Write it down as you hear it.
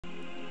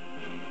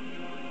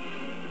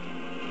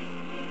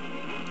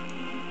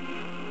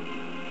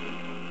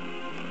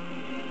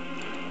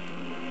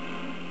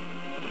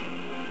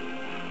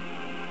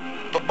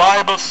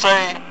Bible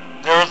say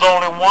there is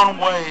only one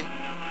way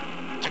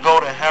to go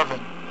to heaven.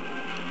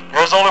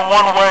 There is only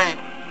one way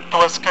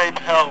to escape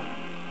hell.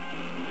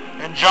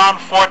 In John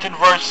 14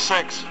 verse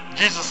 6,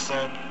 Jesus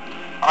said,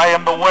 I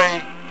am the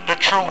way, the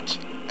truth,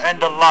 and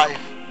the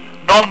life.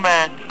 No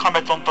man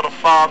cometh unto the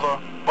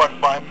Father but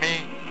by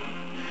me.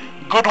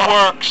 Good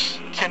works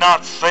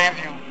cannot save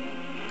you.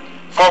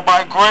 For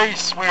by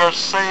grace we are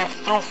saved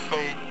through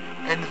faith,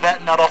 and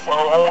that not of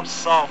our own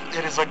self.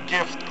 It is a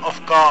gift of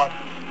God,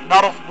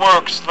 not of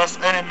works,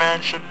 lest any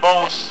man should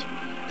boast.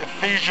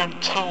 Ephesians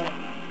 2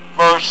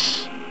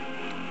 verse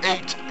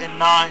 8 and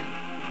 9.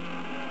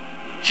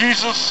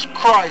 Jesus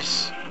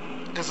Christ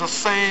is the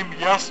same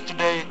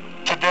yesterday,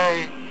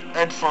 today,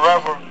 and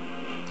forever.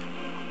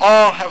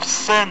 All have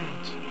sinned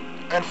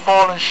and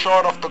fallen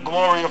short of the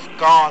glory of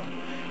God,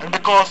 and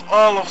because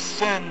all have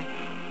sinned,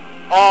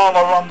 all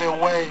are on their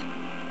way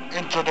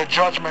into the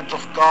judgment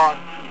of God.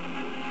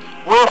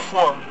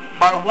 Wherefore,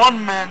 by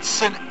one man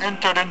sin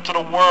entered into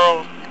the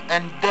world,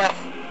 and death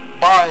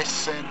by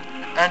sin,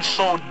 and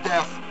so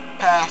death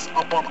passed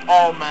upon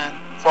all men,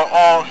 for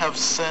all have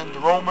sinned.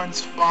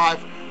 Romans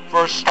 5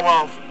 verse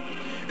 12.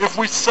 If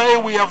we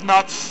say we have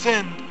not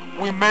sinned,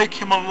 we make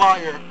him a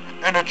liar,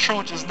 and the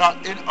truth is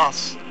not in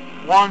us.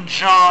 1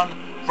 John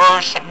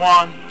verse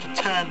 1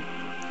 to 10.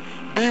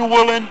 Be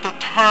willing to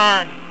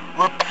turn,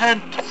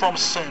 repent from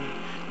sin.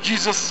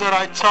 Jesus said,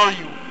 I tell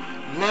you,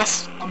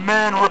 lest a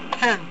man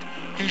repent,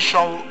 he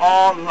shall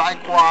all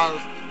likewise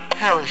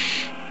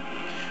perish.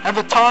 At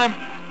the time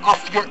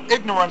of your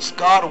ignorance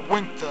God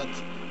winked at,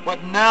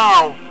 but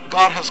now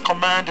God has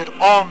commanded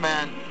all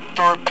men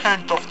to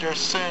repent of their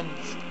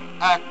sins.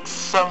 Acts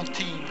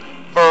 17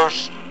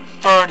 verse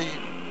 30.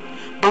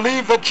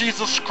 Believe that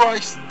Jesus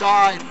Christ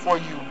died for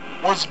you,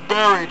 was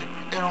buried,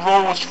 and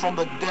rose from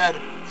the dead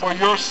for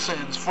your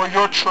sins, for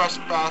your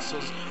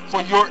trespasses,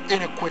 for your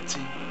iniquity.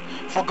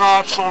 For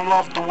God so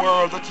loved the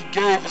world that he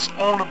gave his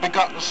only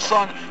begotten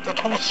Son, that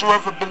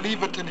whosoever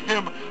believeth in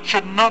him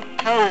should not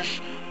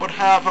perish, but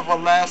have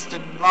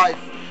everlasting life.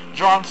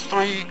 John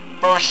 3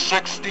 verse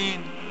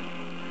 16.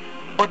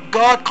 But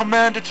God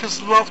commanded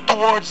his love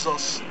towards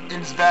us,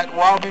 in that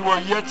while we were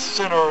yet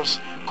sinners,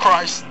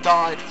 Christ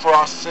died for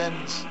our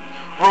sins.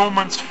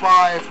 Romans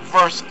 5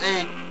 verse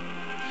 8.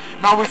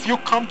 Now if you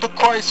come to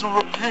Christ and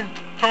repent,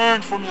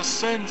 turn from your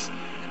sins,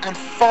 and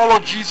follow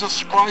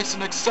Jesus Christ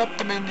and accept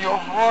him in your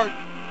heart,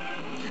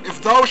 if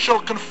thou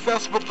shalt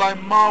confess with thy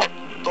mouth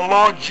the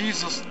Lord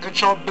Jesus, and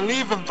shalt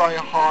believe in thy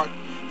heart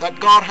that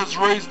God has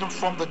raised him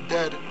from the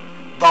dead,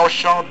 thou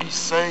shalt be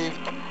saved.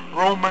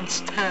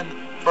 Romans 10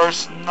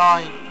 verse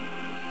 9.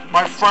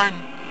 My friend,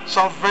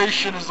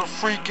 salvation is a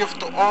free gift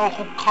to all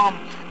who come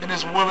and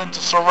is willing to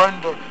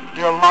surrender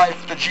their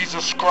life to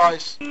Jesus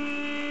Christ.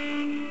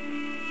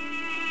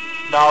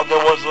 Now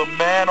there was a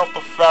man of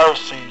the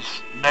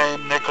Pharisees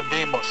named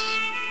Nicodemus,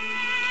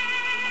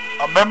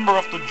 a member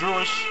of the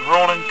Jewish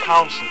ruling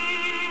council.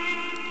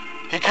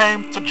 He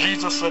came to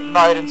Jesus at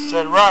night and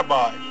said,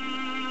 Rabbi,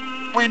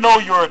 we know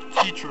you're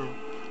a teacher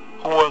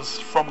who was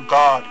from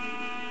God,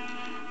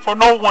 for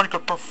no one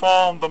could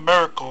perform the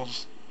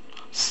miracles,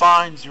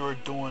 signs you are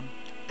doing,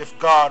 if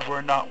God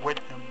were not with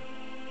him.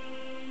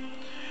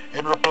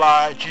 In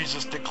reply,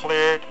 Jesus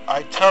declared,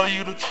 I tell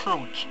you the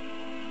truth.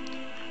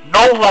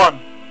 No one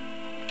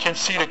can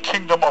see the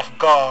kingdom of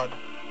God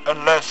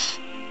unless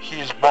he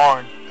is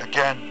born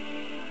again.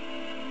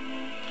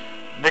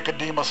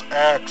 Nicodemus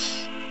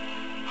asks,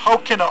 how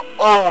can an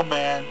old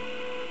man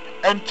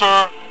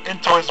enter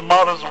into his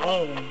mother's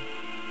womb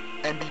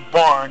and be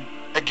born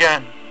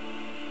again?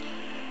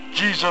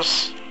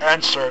 Jesus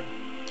answered,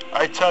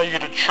 I tell you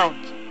the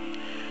truth.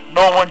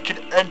 No one can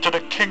enter the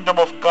kingdom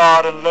of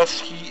God unless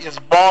he is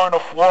born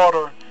of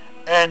water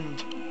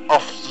and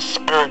of the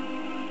Spirit.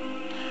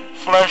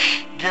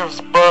 Flesh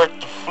gives birth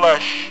to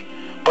flesh,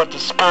 but the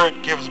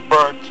Spirit gives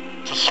birth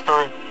to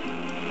spirit.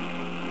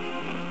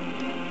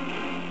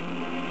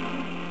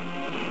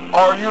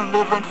 Are you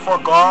living for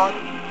God?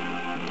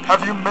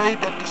 Have you made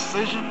that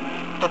decision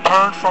to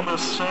turn from your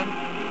sin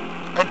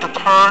and to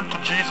turn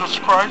to Jesus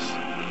Christ?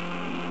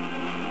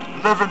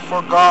 Living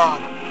for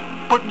God,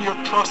 putting your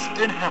trust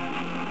in him,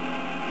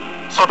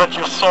 so that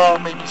your soul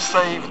may be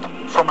saved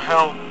from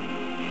hell.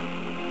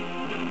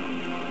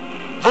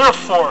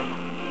 Therefore,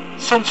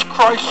 since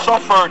Christ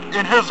suffered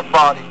in his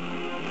body,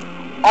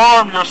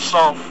 arm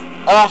yourself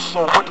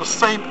also with the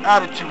same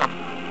attitude,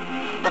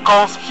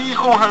 because he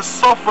who has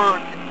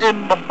suffered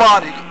in the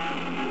body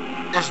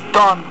is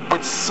done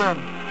with sin.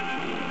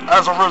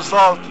 As a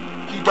result,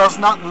 he does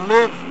not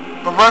live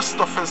the rest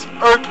of his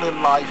earthly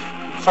life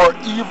for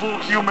evil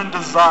human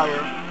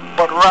desire,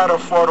 but rather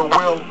for the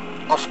will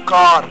of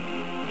God.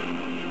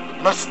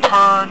 Let's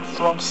turn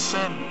from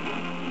sin.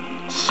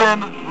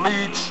 Sin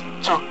leads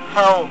to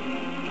hell.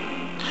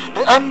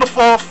 The end of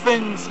all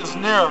things is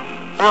near.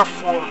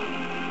 Therefore,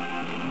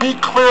 be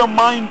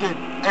clear-minded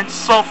and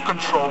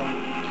self-controlled,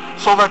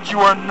 so that you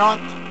are not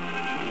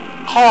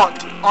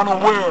caught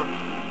unaware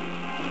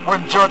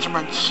when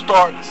judgment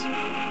starts.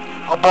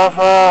 Above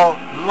all,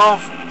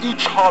 love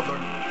each other,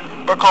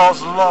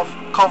 because love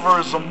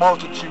covers a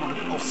multitude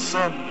of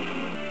sin.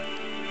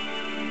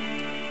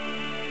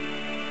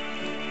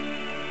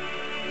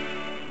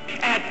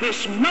 At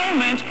this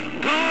moment,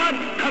 God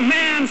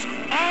commands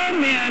all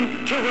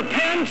men to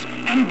repent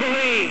and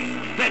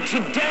believe that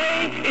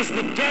today is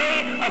the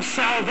day of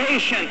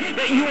salvation,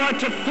 that you are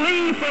to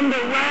flee from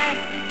the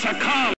wrath to come.